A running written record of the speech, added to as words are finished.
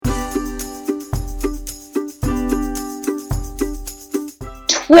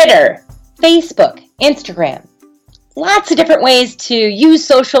Twitter, Facebook, Instagram. Lots of different ways to use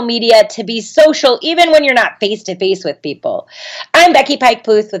social media to be social even when you're not face-to-face with people. I'm Becky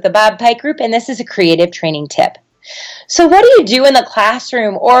Pike-Pluth with the Bob Pike Group, and this is a creative training tip. So what do you do in the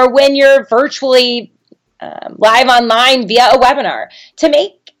classroom or when you're virtually live online via a webinar to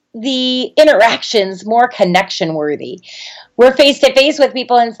make the interactions more connection worthy? We're face-to-face with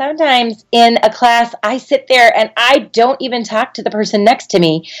people, and sometimes in a class I sit there and I don't even talk to the person next to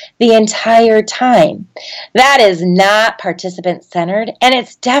me the entire time. That is not participant-centered, and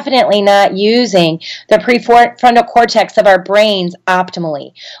it's definitely not using the prefrontal cortex of our brains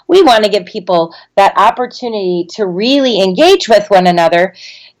optimally. We want to give people that opportunity to really engage with one another,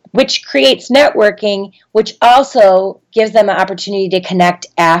 which creates networking, which also gives them an opportunity to connect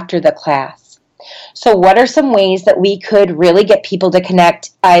after the class. So what are some ways that we could really get people to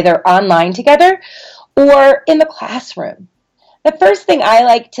connect either online together or in the classroom? The first thing I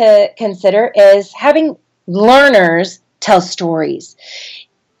like to consider is having learners tell stories.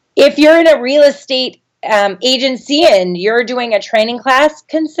 If you're in a real estate agency and you're doing a training class,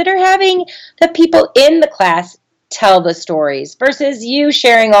 consider having the people in the class tell the stories versus you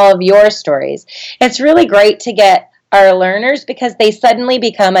sharing all of your stories. It's really great to get our learners because they suddenly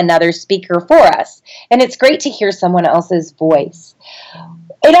become another speaker for us. And it's great to hear someone else's voice.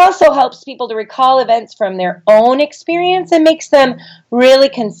 It also helps people to recall events from their own experience and makes them really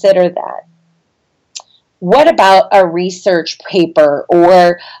consider that. What about a research paper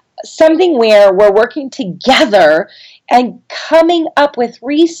or something where we're working together and coming up with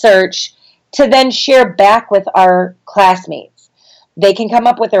research to then share back with our classmates? They can come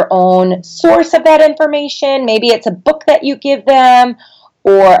up with their own source of that information. Maybe it's a book that you give them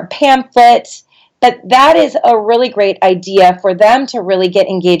or a pamphlet. But that is a really great idea for them to really get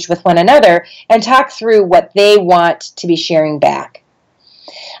engaged with one another and talk through what they want to be sharing back.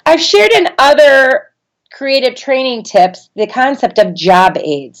 I've shared in other creative training tips the concept of job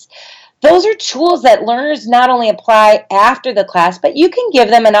aids. Those are tools that learners not only apply after the class, but you can give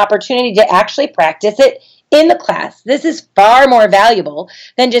them an opportunity to actually practice it in the class. This is far more valuable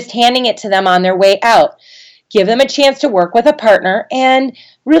than just handing it to them on their way out. Give them a chance to work with a partner and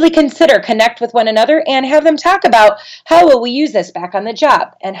really connect with one another and have them talk about how will we use this back on the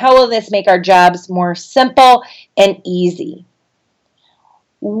job and how will this make our jobs more simple and easy.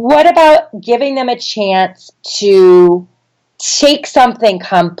 What about giving them a chance to take something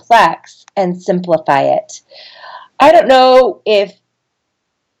complex and simplify it? I don't know if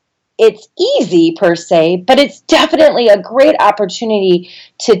it's easy per se, but it's definitely a great opportunity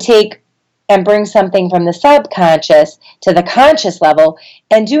to take and bring something from the subconscious to the conscious level,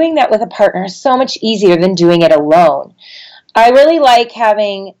 and doing that with a partner is so much easier than doing it alone. I really like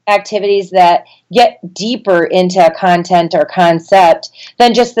having activities that get deeper into a content or concept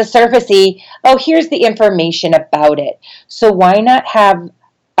than just the surfacey, oh, here's the information about it. So why not have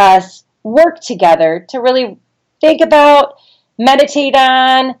us work together to really think about, meditate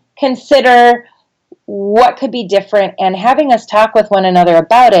on, consider what could be different, and having us talk with one another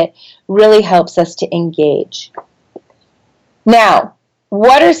about it really helps us to engage. Now,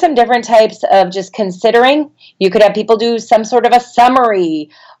 what are some different types of just considering? You could have people do some sort of a summary,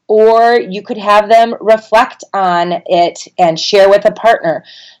 or you could have them reflect on it and share with a partner.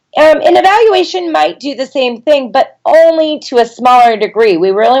 An evaluation might do the same thing, but only to a smaller degree.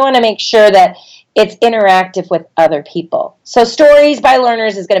 We really want to make sure that it's interactive with other people. So stories by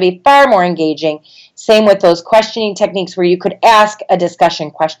learners is going to be far more engaging. Same with those questioning techniques where you could ask a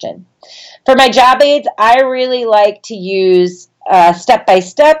discussion question. For my job aids, I really like to use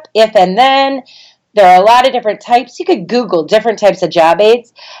step-by-step, if and then. There are a lot of different types. You could Google different types of job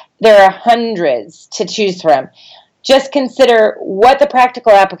aids. There are hundreds to choose from. Just consider what the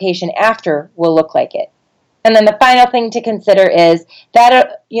practical application after will look like it. And then the final thing to consider is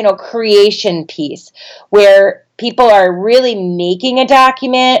that, creation piece where people are really making a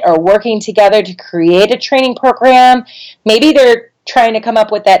document or working together to create a training program. Maybe they're trying to come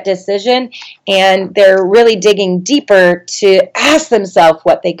up with that decision and they're really digging deeper to ask themselves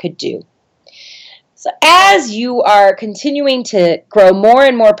what they could do. So as you are continuing to grow more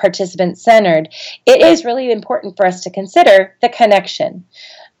and more participant-centered, it is really important for us to consider the connection.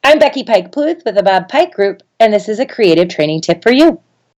 I'm Becky Pike-Pluth with the Bob Pike Group, and this is a creative training tip for you.